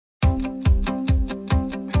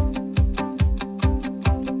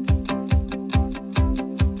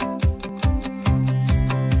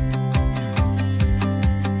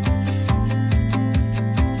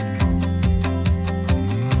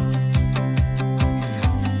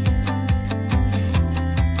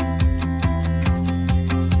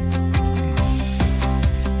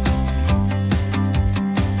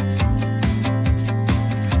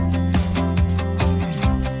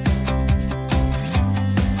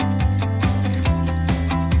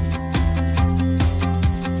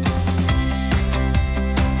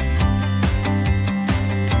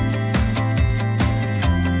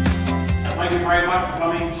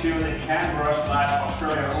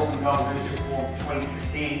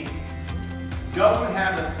2016. Government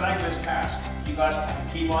has a thankless task. You guys have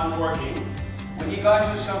to keep on working. When you guys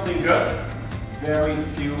do something good, very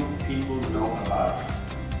few people know about it.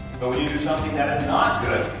 But when you do something that is not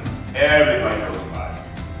good, everybody knows about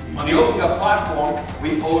it. On the OpenGov platform,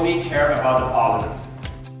 we only care about the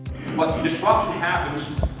positive. But disruption happens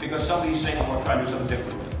because somebody's saying, oh, we're trying to do something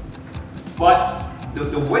differently. But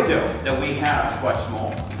the window that we have is quite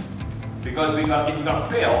small. Because if you're going to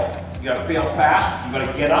fail, you got to fail fast, you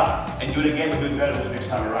got to get up and do it again and do it better the next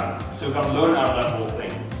time around. So we've got to learn out of that whole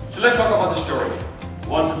thing. So let's talk about the story.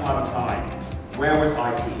 Once upon a time, where was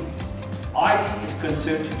IT? IT is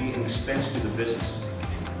considered to be an expense to the business.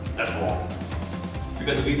 That's wrong.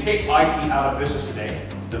 Because if you take IT out of business today,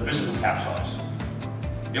 the business will capsize.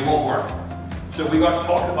 It won't work. So we got to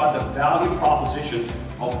talk about the value proposition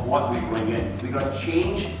of what we bring in. We got to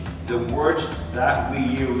change the words that we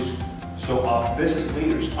use so our business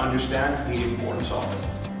leaders understand the importance of it.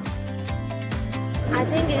 I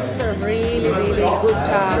think it's a really good,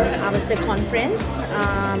 I would say, conference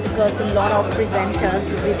because a lot of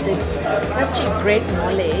presenters with such a great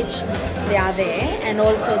knowledge, they are there, and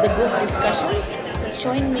also the group discussions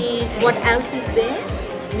showing me what else is there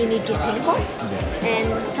we need to think of,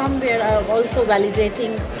 and somewhere also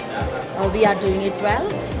validating we are doing it well,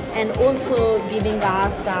 and also giving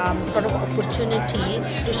us sort of opportunity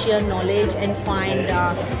to share knowledge and find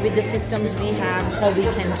with the systems we have how we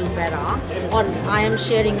can do better, or I am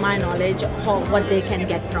sharing my knowledge what they can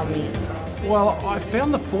get from me. Well, I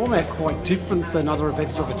found the format quite different than other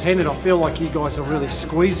events I've attended. I feel like you guys are really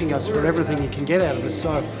squeezing us for everything you can get out of us.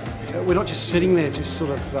 So we're not just sitting there just sort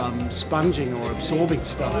of sponging or absorbing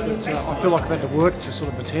stuff. I feel like I've had to work to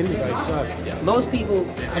sort of attend today. So most people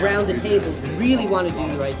around the table really want to do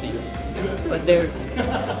the right thing, but they're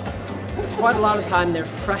quite a lot of time they're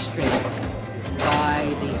frustrated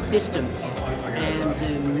by the systems and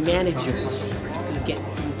the managers who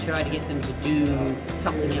try to get them to do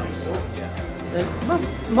something else.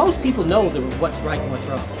 Most people know what's right and what's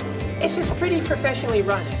wrong. It's just pretty professionally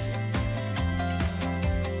run.